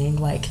we're seeing,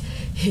 like,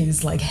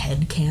 his, like,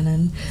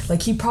 headcanon.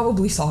 Like, he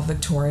probably saw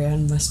Victoria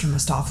and Mr.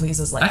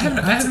 Mistopheles as, like... I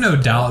have no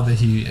doubt that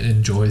he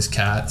enjoys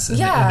Cats and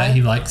that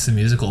he likes the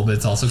musical, but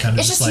it's also kind of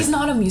it's just like... He's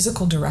not a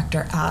musical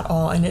director at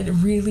all, and it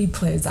really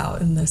plays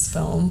out in this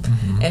film.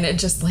 Mm-hmm. And it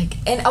just, like...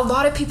 And a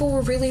lot of people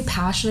were really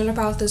passionate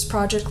about this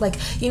project. Like,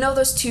 you know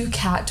those two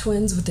cat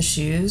twins with the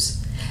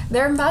shoes?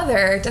 Their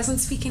mother doesn't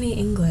speak any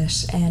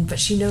English, but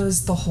she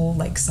knows the whole,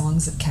 like,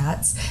 songs of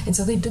Cats, and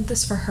so they did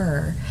this for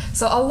her.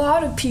 So a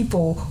lot of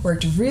people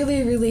worked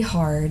really, really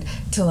hard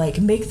to, like,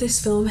 make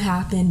this film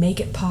happen, make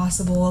it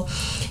possible,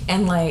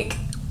 and, like,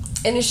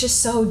 and it's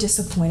just so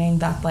disappointing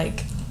that,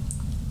 like,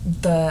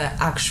 the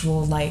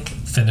actual, like...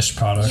 finished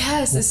product.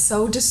 Yes, is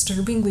so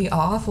disturbingly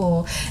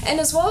awful. And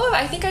as well,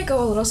 I think I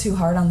go a little too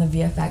hard on the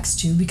VFX,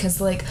 too,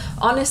 because, like,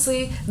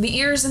 honestly, the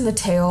ears and the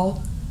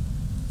tail...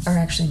 are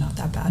actually not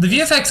that bad. The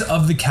VFX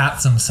of the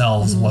cats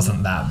themselves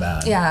wasn't that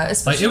bad. Yeah,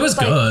 especially like, it was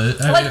good.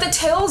 Like, the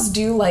tails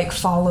do, like,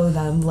 follow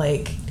them,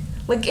 like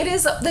it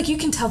is, like, you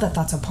can tell that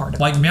that's a part of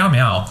like, them. meow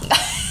meow.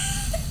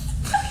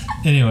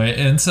 Anyway,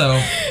 and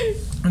so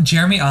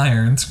Jeremy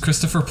Irons,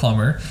 Christopher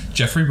Plummer,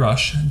 Jeffrey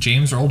Rush,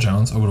 James Earl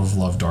Jones, I would have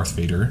loved Darth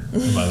Vader,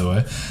 by the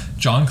way,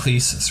 John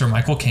Cleese, Sir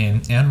Michael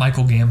Caine, and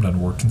Michael Gambon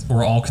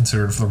were all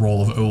considered for the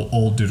role of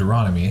Old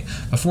Deuteronomy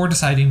before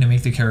deciding to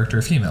make the character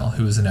a female,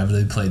 who was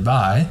inevitably played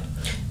by...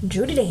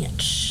 Judi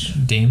Dench.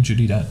 Dame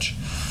Judi Dench.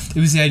 It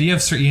was the idea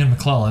of Sir Ian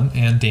McClellan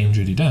and Dame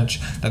Judi Dench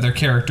that their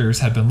characters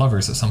had been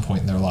lovers at some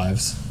point in their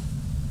lives.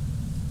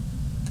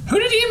 Who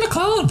did Ian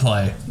McClellan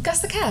play? Gus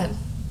the Cat.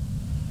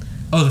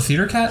 Oh, the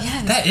theater cat?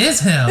 Yes. That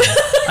is him.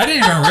 I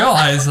didn't even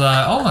realize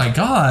that. Oh my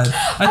god.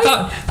 I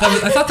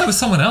thought that was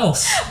someone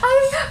else.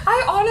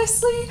 I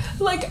honestly,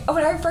 like,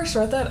 when I first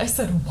read that, I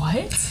said,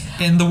 what?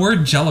 And the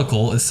word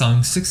Jellicle is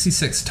sung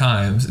 66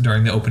 times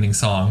during the opening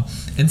song,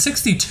 and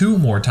 62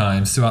 more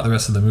times throughout the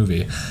rest of the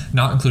movie,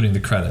 not including the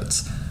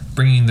credits,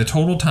 bringing the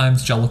total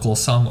times Jellicle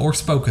sung or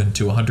spoken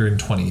to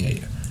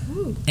 128.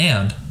 Ooh.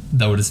 And,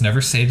 though it is never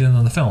stated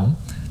in the film,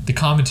 the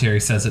commentary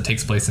says it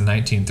takes place in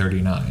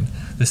 1939,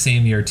 the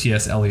same year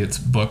T.S. Eliot's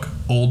book,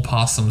 Old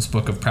Possum's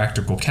Book of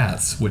Practical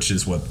Cats, which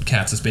is what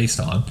Cats is based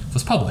on,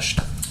 was published.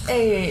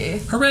 Hey.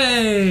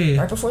 Hooray!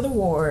 Right before the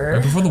war.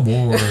 Right before the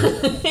war.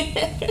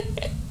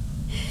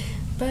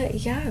 But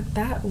yeah,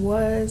 that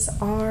was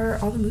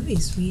all the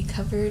movies we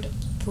covered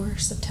for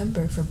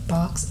September for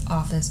box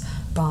office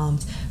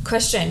bombs.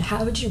 Question,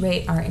 how would you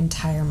rate our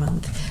entire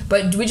month?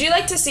 But would you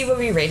like to see what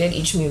we rated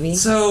each movie?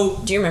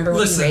 So, do you remember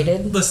what you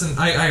rated? Listen,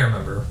 I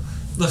remember.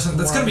 Listen,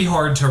 that's going to be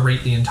hard to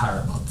rate the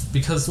entire month.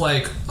 Because,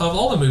 like, of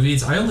all the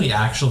movies, I only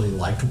actually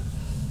liked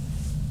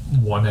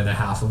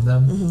 1.5 of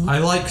them. Mm-hmm. I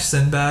like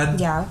Sinbad.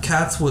 Yeah.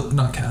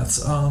 Catwoman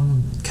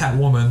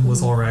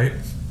was alright.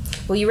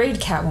 Well, you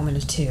rated Catwoman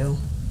a 2.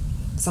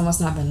 So it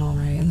must not have been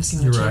alright unless you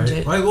want to change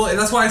it. Well,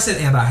 that's why I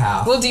said and a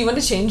half. Well, do you want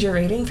to change your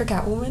rating for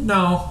Catwoman?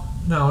 No,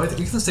 it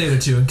can stay at a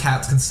 2 and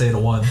Cats can stay at a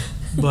 1.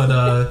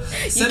 But,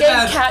 you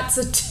gave Cats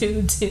a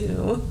 2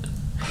 too.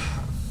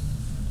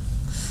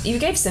 You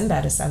gave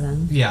Sinbad a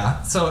 7.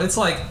 Yeah, so it's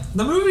like,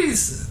 the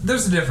movies,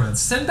 there's a difference.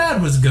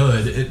 Sinbad was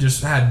good, it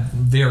just had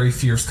very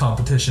fierce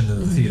competition in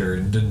the theater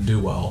and didn't do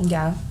well.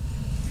 Yeah.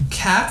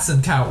 Cats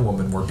and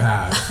Catwoman were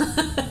bad.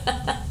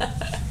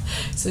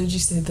 So did you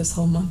say this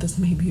whole month is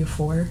maybe a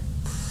 4?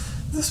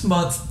 This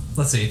month,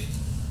 let's see,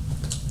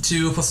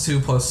 2 plus 2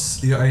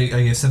 plus, I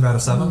gave Sinbad a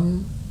 7.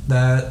 Mm-hmm.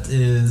 That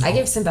is... I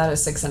gave Sinbad a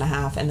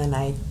 6.5, and then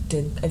I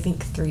did, I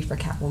think, 3 for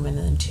Catwoman and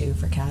then 2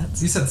 for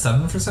Cats. You said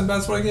 7 for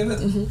Sinbad's what I gave it?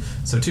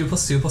 Mm-hmm. So 2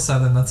 plus 2 plus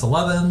 7, that's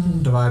 11.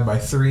 Mm-hmm. Divide by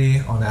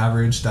 3, on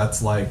average,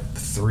 that's like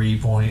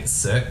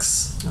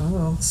 3.6.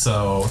 Oh.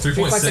 So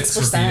 3.6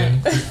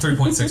 repeating.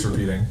 3.6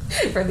 repeating.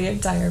 For the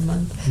entire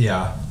month.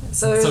 Yeah.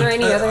 So is there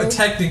any other...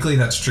 Technically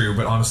that's true,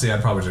 but honestly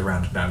I'd probably just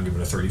round it down and give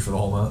it a 3 for the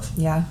whole month.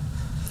 Yeah.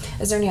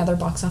 Is there any other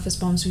box office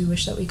bombs we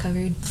wish that we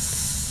covered?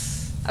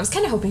 I was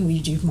kind of hoping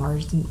we'd do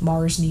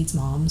Mars Needs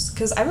Moms,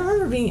 because I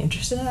remember being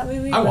interested in that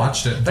movie. I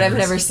watched it. But I've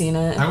never seen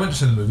it. I went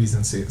to the movies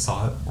and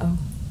saw it. Oh.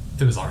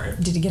 It was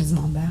alright. Did he get his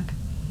mom back?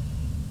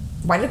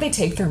 Why did they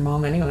take their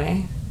mom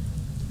anyway?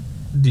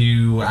 Do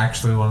you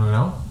actually want to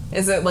know?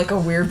 Is it like a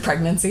weird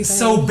pregnancy thing?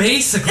 So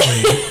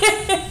basically,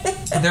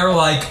 they're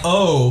like,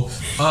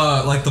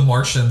 like the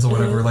Martians or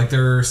whatever, mm-hmm. like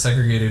they're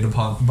segregated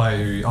on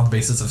the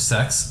basis of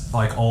sex.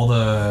 Like all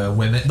the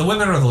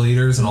women are the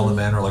leaders and mm-hmm. all the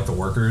men are like the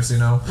workers, you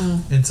know?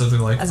 Mm. And so they're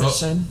like, and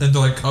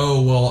they're like,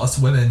 oh, well, us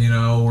women, you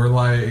know, we're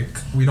like,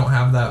 we don't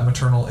have that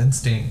maternal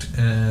instinct.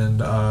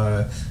 And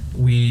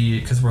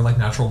because we're like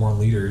natural born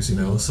leaders, you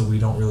know, so we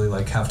don't really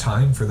like have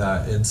time for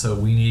that, and so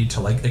we need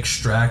to like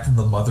extract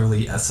the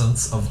motherly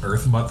essence of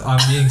Earth Mother. I'm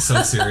being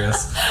so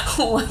serious.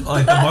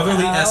 Like the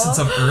motherly essence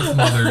of Earth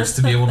Mothers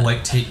to be able to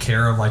like take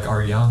care of like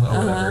our young or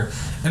whatever.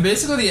 And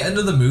basically the end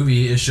of the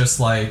movie is just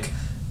like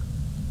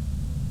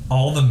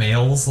all the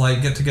males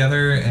like get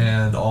together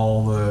and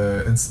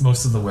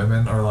most of the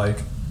women are like,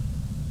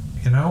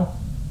 you know,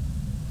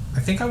 I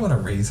think I want to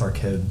raise our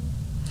kid.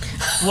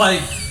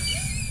 Like,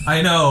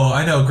 I know,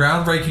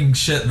 groundbreaking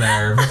shit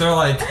there, but they're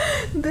like...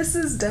 This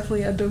is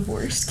definitely a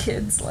divorced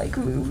kids, like,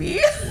 movie.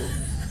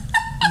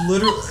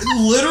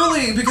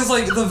 Literally, because,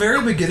 like, the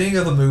very beginning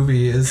of the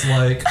movie is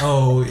like,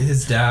 oh,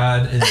 his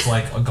dad is,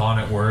 like, gone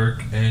at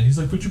work, and he's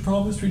like, but you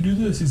promised me to do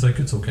this. He's like,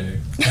 it's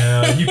okay.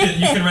 You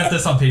can rent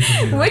this on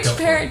pay-per-view. Which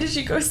parent did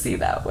you go see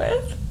that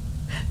with?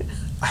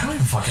 I don't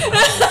even fucking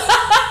know.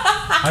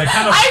 I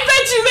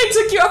bet you they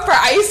took you up for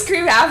ice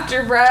cream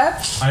after,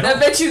 bruh. I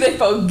bet you they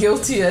felt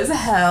guilty as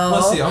hell.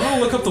 Let's see. I'm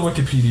gonna look up the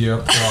Wikipedia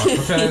blog,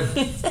 okay?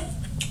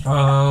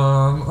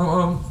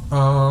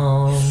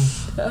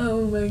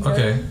 Oh my god.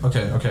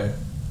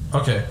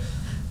 Okay.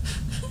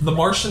 The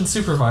Martian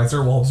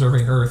supervisor, while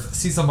observing Earth,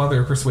 sees a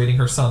mother persuading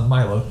her son,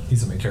 Milo,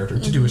 he's the main character,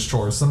 to do his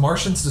chores. The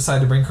Martians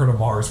decide to bring her to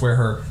Mars, where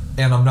her,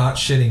 and I'm not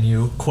shitting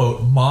you,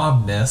 quote,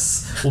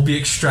 momness will be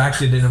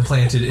extracted and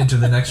implanted into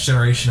the next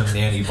generation of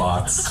nanny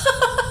bots.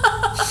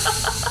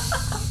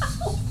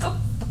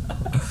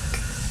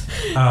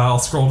 I'll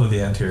scroll to the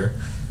end here.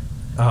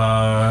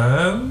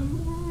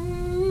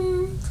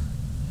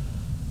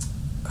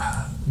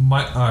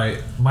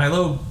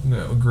 Milo,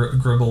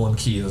 Gribble, and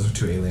Key, those are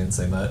two aliens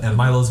they met, and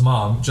Milo's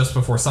mom just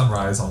before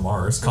sunrise on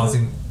Mars,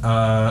 causing...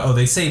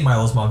 they saved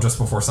Milo's mom just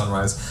before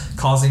sunrise,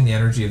 causing the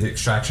energy of the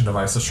extraction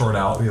device to short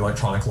out the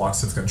electronic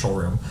locks to the control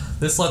room.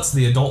 This lets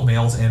the adult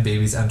males and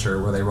babies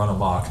enter, where they run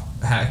amok,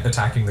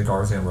 attacking the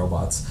Garzian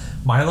robots.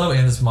 Milo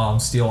and his mom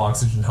steal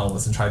oxygen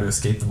helmets and try to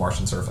escape the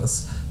Martian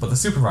surface, but the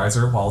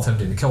supervisor, while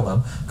attempting to kill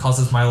them,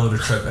 causes Milo to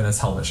trip and his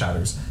helmet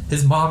shatters.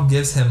 His mom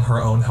gives him her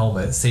own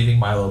helmet, saving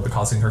Milo but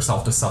causing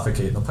herself to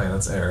suffocate in the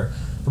planet's air.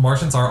 The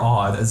Martians are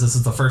awed, as this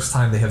is the first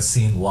time they have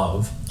seen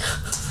love.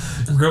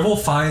 Gribble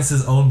finds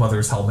his own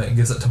mother's helmet and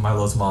gives it to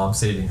Milo's mom,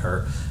 saving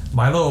her.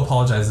 Milo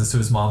apologizes to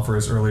his mom for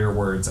his earlier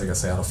words, I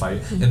guess they had a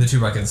fight, and the two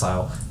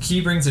reconcile.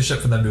 Key brings a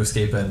ship for them to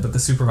escape in, but the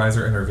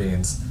supervisor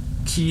intervenes.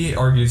 Key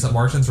argues that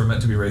Martians were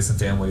meant to be raised in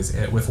families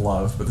with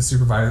love, but the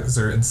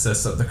supervisor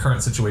insists that the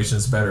current situation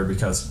is better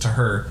because, to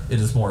her, it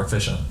is more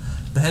efficient.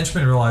 The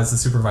henchmen realize the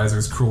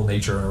supervisor's cruel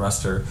nature and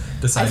arrest her,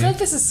 deciding... I feel like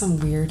this is some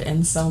weird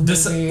incel movie.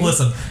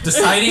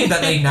 Deciding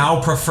that they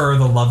now prefer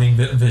the loving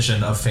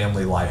vision of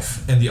family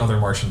life, and the other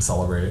Martians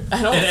celebrate.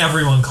 And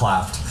everyone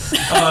clapped.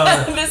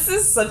 This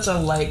is such a,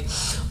 like,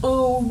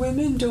 oh,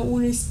 women don't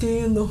want to stay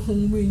in the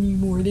home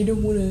anymore. They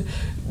don't want to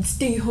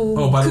stay home.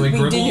 Oh, by the way,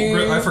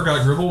 Gribble, I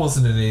forgot, Gribble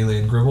wasn't an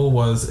alien. Gribble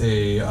was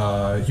he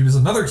was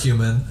another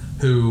human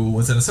who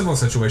was in a similar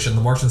situation.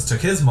 The Martians took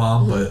his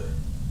mom, but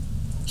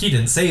he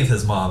didn't save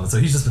his mom, so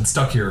he's just been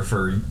stuck here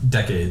for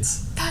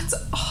decades. That's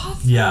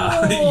awful.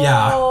 Yeah.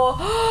 Yeah.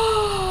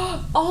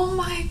 Oh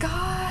my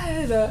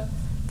god.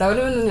 That would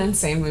have been an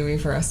insane movie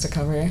for us to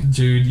cover.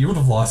 Dude, you would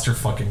have lost your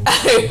fucking...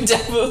 I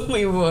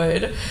definitely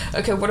would.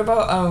 Okay, what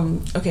about...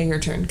 okay, your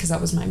turn, because that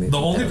was my movie. The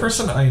only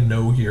person I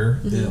know here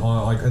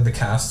in the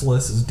cast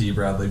list is D.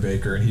 Bradley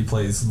Baker, and he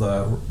plays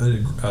the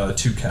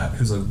Two-Cat,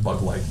 who's a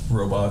bug-like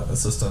robot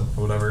assistant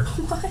or whatever.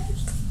 What?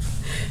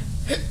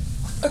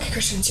 Okay,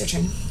 Christian, it's your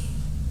turn.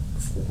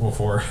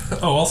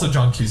 Also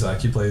John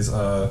Cusack. He plays...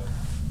 Joan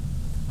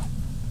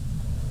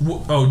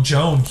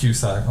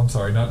Cusack. I'm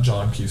sorry, not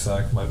John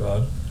Cusack. My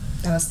bad.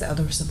 That was the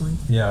other sibling.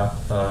 Yeah,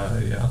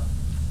 yeah.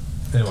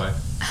 Anyway.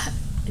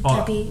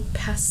 Debbie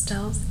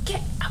Pastels,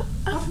 get out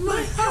of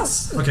my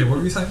house. Okay, what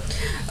were you saying?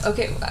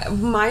 Okay,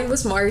 mine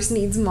was Mars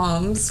Needs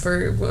Moms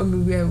for a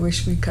movie I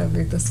wish we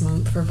covered this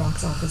month for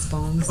Box Office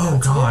Bombs. Oh,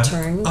 God.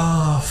 Your turn.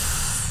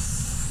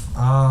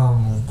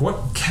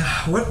 What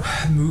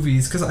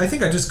movies? Because I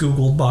think I just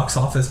Googled Box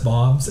Office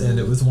Bombs, and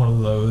it was one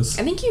of those.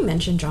 I think you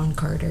mentioned John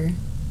Carter.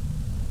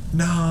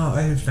 No,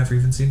 I've never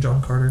even seen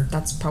John Carter.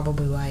 That's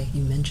probably why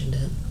you mentioned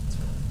it.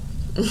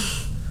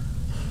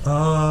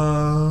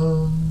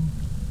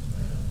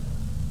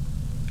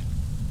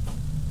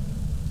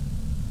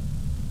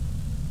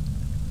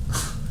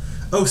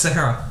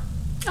 Sahara.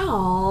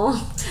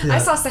 Oh, yeah. I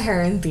saw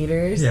Sahara in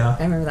theaters. Yeah,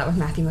 I remember that with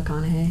Matthew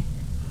McConaughey.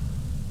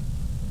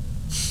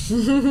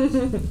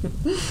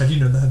 How do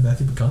you know that had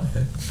Matthew McConaughey?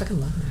 I fucking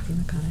love Matthew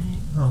McConaughey.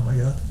 Oh my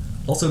god.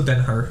 Also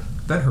Ben-Hur.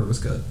 Ben-Hur was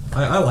good.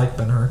 I like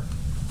Ben-Hur.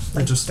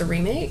 Like the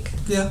remake?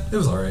 Yeah, it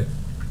was alright.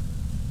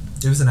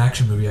 It was an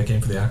action movie. I came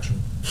for the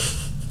action.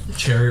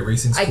 Chariot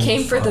racing school. I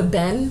came for the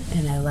Ben,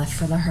 and I left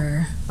for the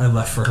her. I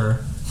left for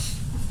her.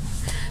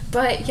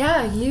 But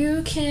yeah,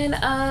 you can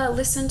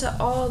listen to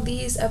all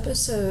these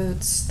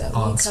episodes that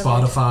on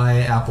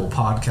Spotify, Apple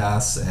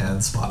Podcasts,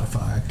 and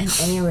Spotify. And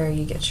anywhere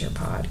you get your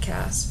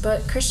podcasts.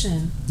 But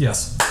Christian.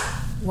 Yes.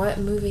 What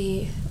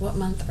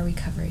month are we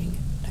covering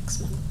next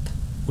month?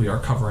 we are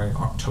covering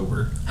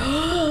October.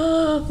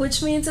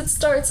 Which means it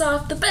starts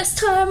off the best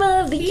time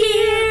of the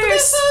year,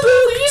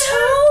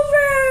 Spooktober!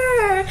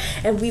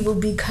 And we will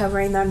be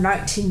covering the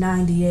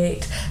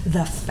 1998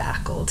 The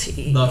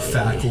Faculty. The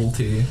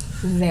Faculty.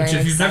 Very Which,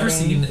 if you've never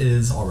exciting. seen,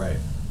 is alright.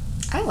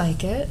 I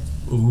like it.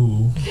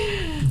 Ooh.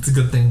 It's a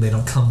good thing they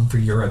don't come for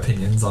your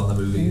opinions on the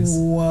movies.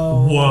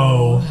 Whoa.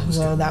 Whoa,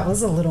 that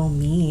was a little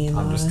mean.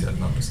 I'm just kidding.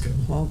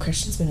 Well,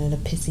 Christian's been in a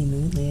pissy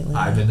mood lately.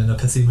 I've been in a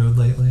pissy mood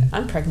lately.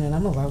 I'm pregnant.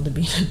 I'm allowed to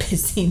be in a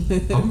pissy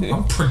mood.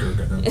 I'm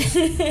pregnant.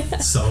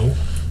 So?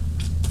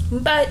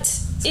 But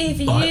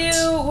if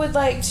you would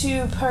like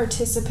to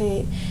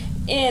participate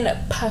in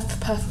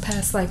Puff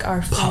Pass like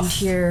our friend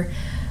here,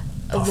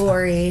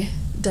 Lori,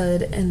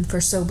 did, and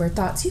for Sober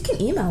Thoughts, you can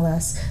email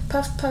us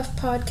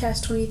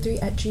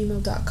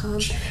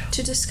puffpuffpodcast23@gmail.com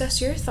to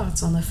discuss your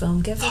thoughts on the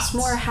film. Give us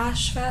more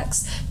hash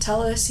facts.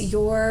 Tell us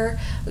your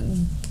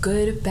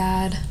good,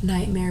 bad,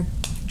 nightmare,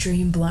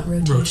 dream, blunt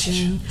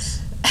rotation.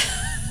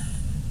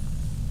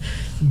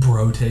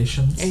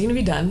 Brotations. Are you gonna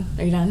be done?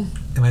 Are you done?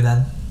 Am I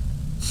done?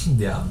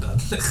 Yeah, I'm done.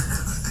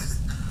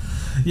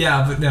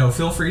 Yeah, but no,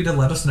 feel free to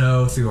let us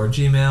know through our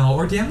Gmail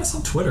or DM us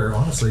on Twitter,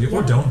 honestly.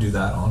 Or don't do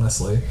that,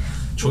 honestly.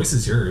 Choice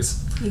is yours.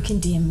 You can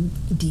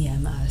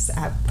DM us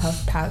at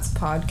Puff Pass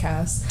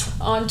Podcast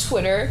on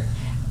Twitter.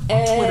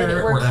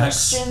 Or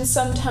Christian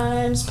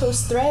sometimes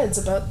posts threads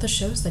about the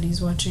shows that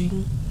he's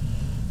watching.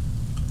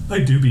 I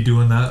do be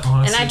doing that,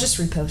 honestly. And I just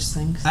repost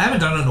things. I haven't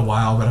done it in a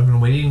while, but I've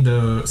been waiting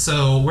to...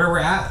 So, where we're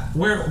at...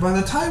 By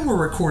the time we're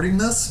recording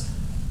this,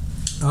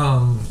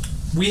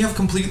 we have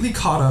completely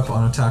caught up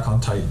on Attack on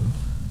Titan.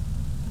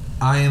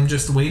 I am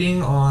just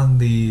waiting on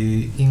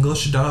the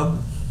English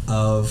dub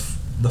of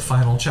the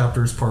final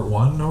chapters part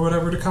 1 or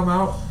whatever to come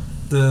out.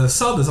 The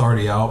sub is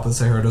already out, but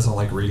Sarah doesn't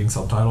like reading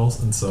subtitles,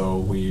 and so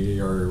we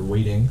are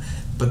waiting.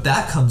 But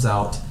that comes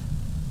out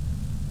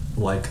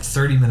like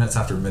 30 minutes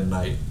after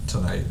midnight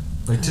tonight.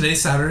 Like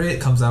today's Saturday, it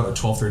comes out at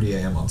 12:30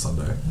 a.m. on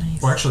Sunday.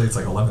 Nice. Or actually, it's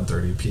like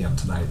 11:30 p.m.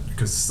 tonight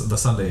because the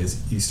Sunday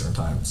is Eastern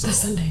time. So. The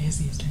Sunday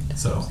is Eastern time.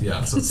 So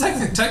yeah, so it's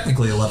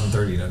technically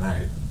 11:30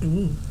 tonight.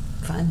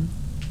 Fun.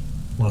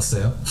 Want to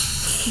stay up,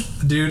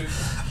 dude?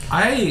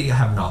 I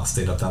have not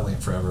stayed up that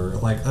late forever.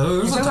 Like,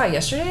 You talking about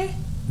yesterday?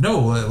 No,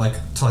 like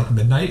to like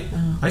midnight.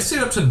 Oh. I stayed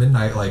up to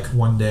midnight like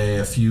one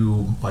day,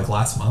 like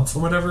last month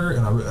or whatever,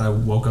 and I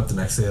woke up the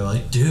next day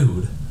like,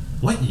 dude,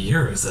 what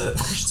year is it?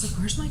 She's like,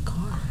 where's my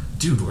car?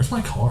 Dude, where's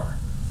my car?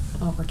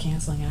 Oh, we're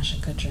canceling Ashton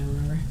Kutcher,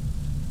 remember?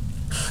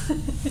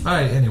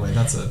 Alright, anyway,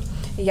 that's it.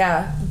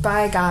 Yeah,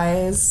 bye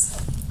guys.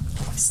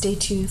 Stay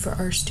tuned for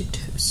our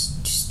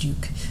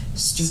Stooktober.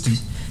 Spooktober?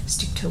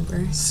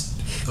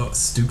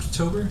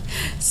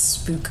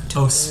 Spooktober.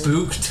 Oh,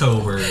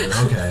 Spooktober.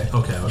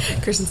 Okay.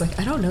 Kristen's like,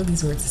 I don't know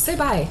these words. Say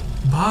bye.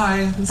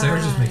 Bye.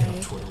 Sarah's just Bye. making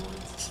up Twitter words.